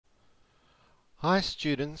Hi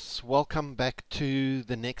students, welcome back to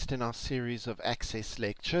the next in our series of Access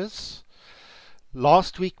lectures.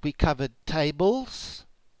 Last week we covered tables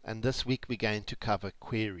and this week we're going to cover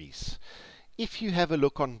queries. If you have a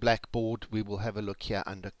look on Blackboard, we will have a look here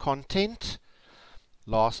under Content.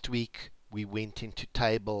 Last week we went into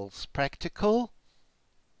Tables Practical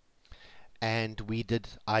and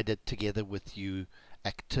I did together with you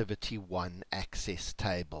Activity 1 Access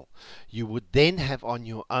Table. You would then have on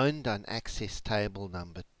your own done Access Table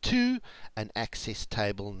number 2 and Access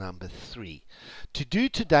Table number 3. To do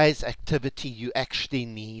today's activity you actually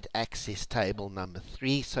need Access Table number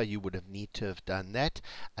 3, so you would have need to have done that,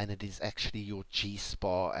 and it is actually your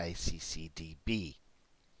G-SPAR ACCDB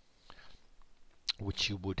which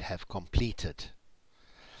you would have completed.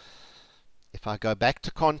 If I go back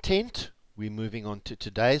to Content, we're moving on to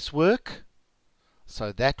today's work.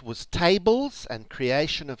 So that was tables and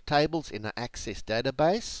creation of tables in an Access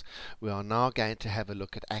database. We are now going to have a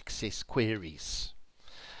look at Access queries.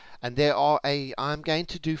 And I'm going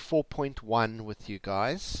to do 4.1 with you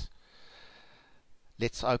guys.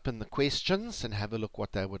 Let's open the questions and have a look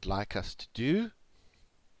what they would like us to do.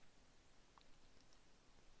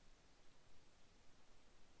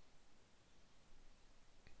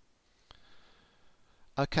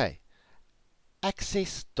 Okay.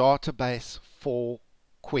 Access database for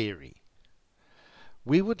query.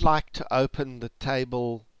 We would like to open the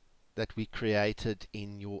table that we created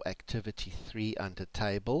in your activity 3 under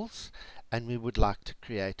tables, and we would like to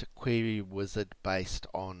create a query wizard based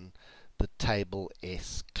on the table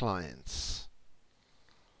S clients.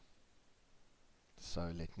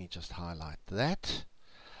 So let me just highlight that.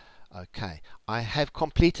 Okay, I have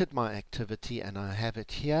completed my activity and I have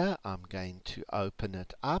it here. I'm going to open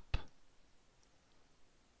it up.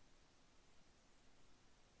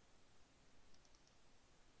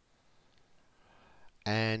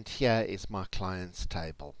 And here is my clients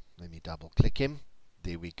table. Let me double click him.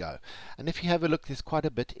 There we go. And if you have a look, there's quite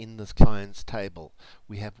a bit in this clients table.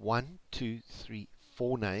 We have 1, 2, 3,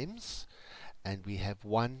 4 names, and we have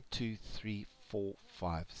 1, 2, 3, 4,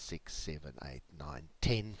 5, 6, 7, 8, 9,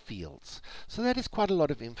 10 fields. So that is quite a lot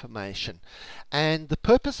of information. And the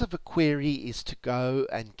purpose of a query is to go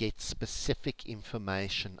and get specific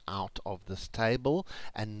information out of this table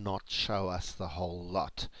and not show us the whole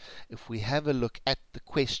lot. If we have a look at the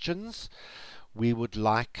questions, we would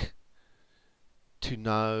like to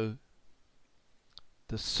know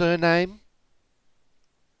the surname,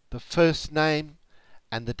 the first name,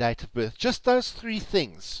 and the date of birth. Just those three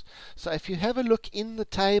things. So if you have a look in the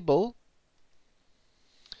table,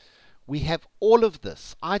 we have all of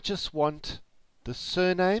this. I just want the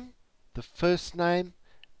surname, the first name,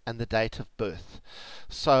 and the date of birth.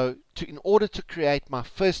 So in order to create my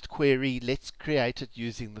first query, let's create it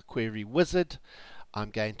using the query wizard. I'm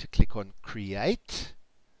going to click on Create.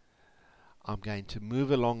 I'm going to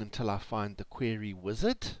move along until I find the query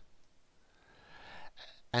wizard.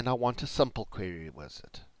 And I want a simple query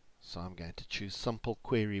wizard. So I'm going to choose Simple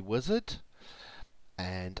Query Wizard.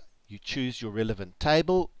 And you choose your relevant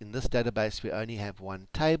table. In this database we only have one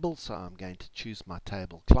table, so I'm going to choose my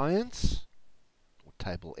table clients, or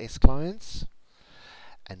table S clients.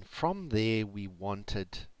 And from there we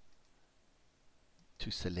wanted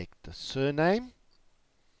to select the surname.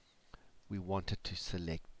 We wanted to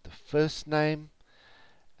select the first name.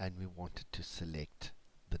 And we wanted to select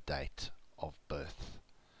the date of birth.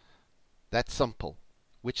 That's simple.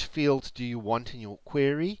 Which fields do you want in your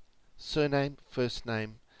query? Surname, first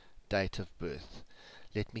name, date of birth.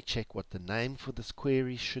 Let me check what the name for this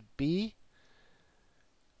query should be.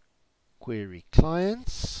 Query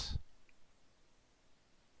clients.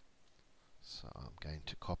 So I'm going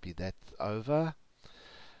to copy that over.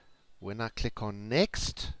 When I click on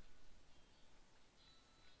Next,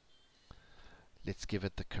 let's give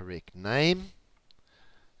it the correct name.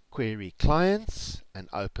 Query clients, and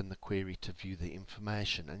open the query to view the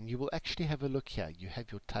information. And you will actually have a look here. You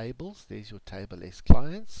have your tables. There's your table S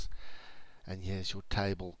clients, and here's your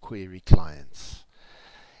table query clients.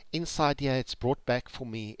 Inside here it's brought back for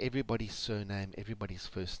me everybody's surname, everybody's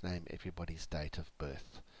first name, everybody's date of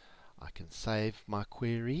birth. I can save my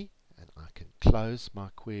query and I can close my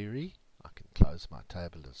query. I can close my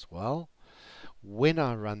table as well. When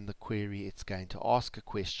I run the query, it's going to ask a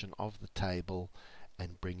question of the table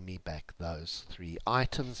and bring me back those three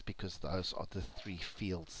items, because those are the three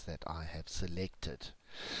fields that I have selected.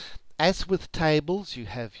 As with tables, you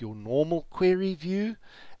have your normal query view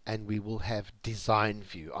and we will have design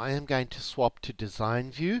view. I am going to swap to design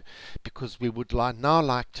view because we would now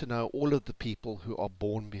like to know all of the people who are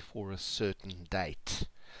born before a certain date.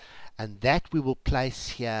 And that we will place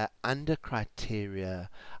here under criteria,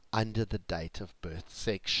 under the date of birth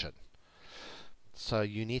section. So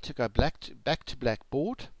you need to go back to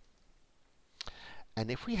Blackboard. And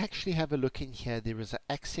if we actually have a look in here, there is an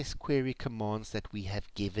access query commands that we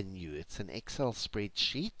have given you. It's an Excel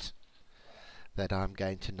spreadsheet that I'm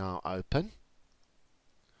going to now open.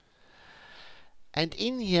 And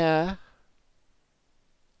in here,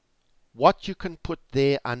 what you can put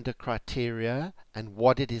there under criteria and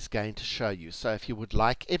what it is going to show you. So if you would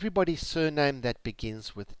like everybody's surname that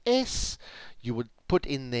begins with S, you would put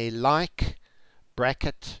in there like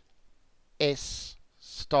bracket S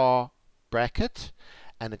star bracket,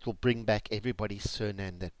 and it will bring back everybody's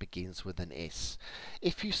surname that begins with an S.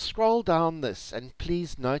 If you scroll down this, and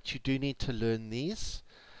please note you do need to learn these.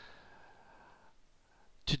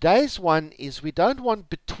 Today's one is we don't want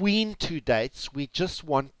between two dates, we just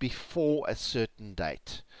want before a certain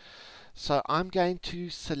date. So I'm going to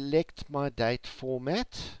select my date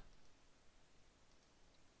format.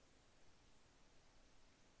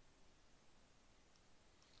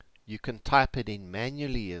 You can type it in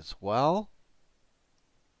manually as well,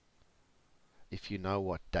 if you know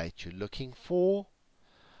what date you're looking for.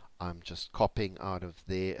 I'm just copying out of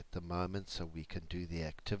there at the moment so we can do the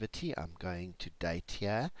activity. I'm going to date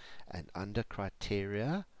here, and under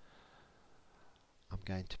criteria, I'm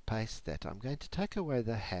going to paste that. I'm going to take away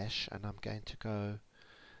the hash, and I'm going to go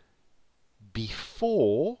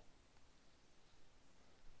before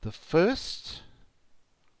the 1st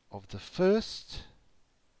of the 1st,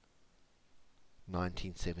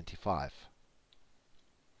 1975.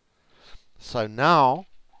 So now,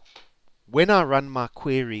 when I run my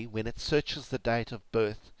query, when it searches the date of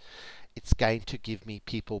birth, it's going to give me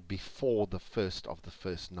people before the 1st of the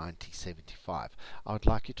 1st, 1975. I would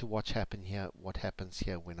like you to watch what happens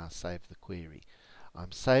here when I save the query.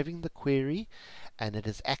 I'm saving the query, and it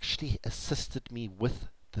has actually assisted me with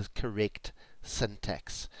the correct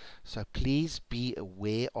syntax. So please be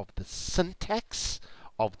aware of the syntax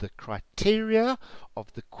of the criteria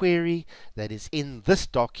of the query that is in this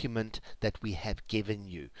document that we have given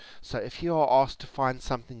you. So if you are asked to find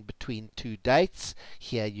something between two dates,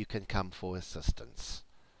 here you can come for assistance.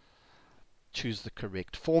 Choose the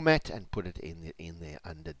correct format and put it in there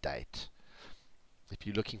under date. If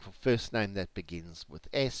you're looking for first name that begins with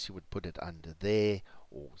S, you would put it under there,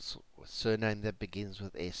 or surname that begins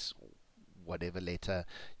with S, or whatever letter,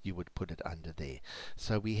 you would put it under there.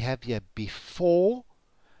 So we have here before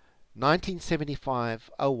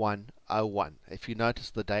 1975-01-01. If you notice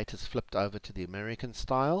the date is flipped over to the American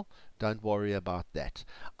style, don't worry about that.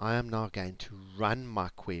 I am now going to run my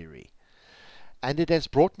query. And it has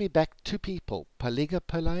brought me back two people. Paliga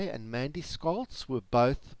Pillay and Mandy Scalz were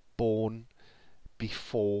both born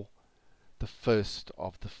before the 1st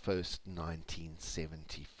of the 1st,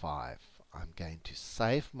 1975. I'm going to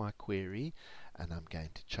save my query, and I'm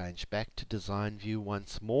going to change back to design view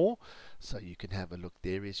once more so you can have a look.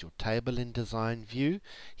 There is your table in design view.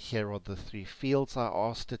 Here are the three fields I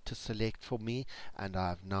asked it to select for me, and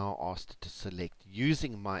I've now asked it to select,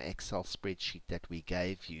 using my Excel spreadsheet that we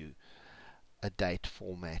gave you, a date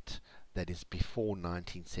format that is before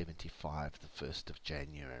 1975, the 1st of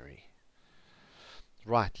January.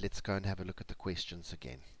 Right, let's go and have a look at the questions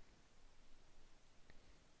again.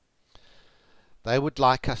 They would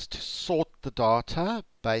like us to sort the data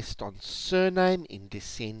based on surname in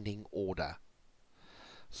descending order.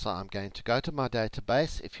 So I'm going to go to my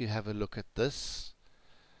database. If you have a look at this,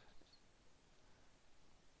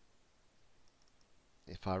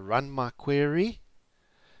 if I run my query,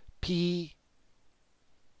 P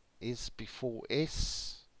is before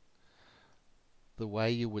S. The way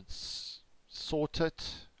you would sort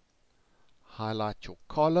it, highlight your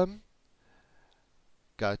column,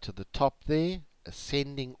 go to the top there,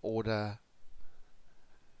 ascending order,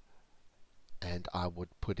 and I would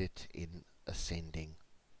put it in ascending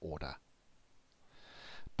order.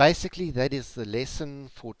 Basically, that is the lesson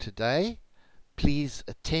for today. Please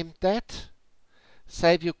attempt that.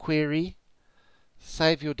 Save your query,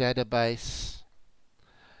 save your database,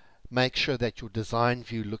 make sure that your design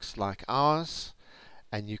view looks like ours,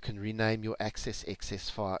 and you can rename your access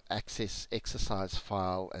exercise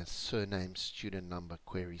file as surname student number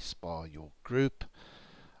query spar your group.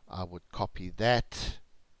 I would copy that,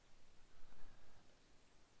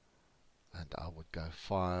 and I would go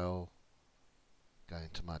file, go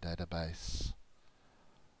into my database,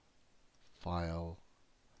 file,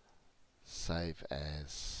 save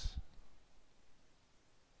as.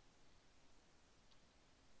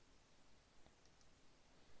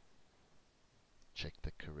 Check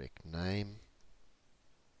the correct name.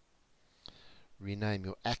 Rename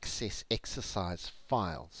your access exercise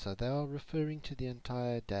file. So they are referring to the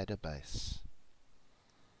entire database.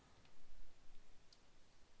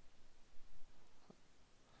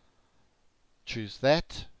 Choose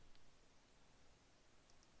that.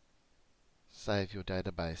 Save your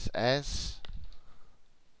database as.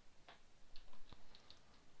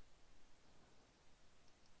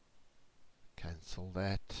 Cancel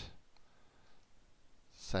that.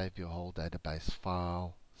 Save your whole database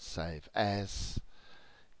file. Save as.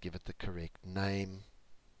 Give it the correct name.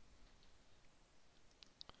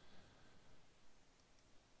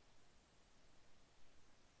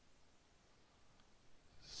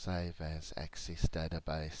 Save as access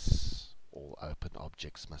database. All open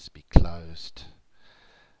objects must be closed.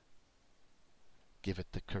 Give it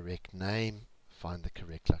the correct name, find the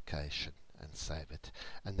correct location, and save it.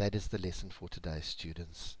 And that is the lesson for today,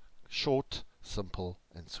 students. Short, simple,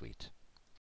 and sweet.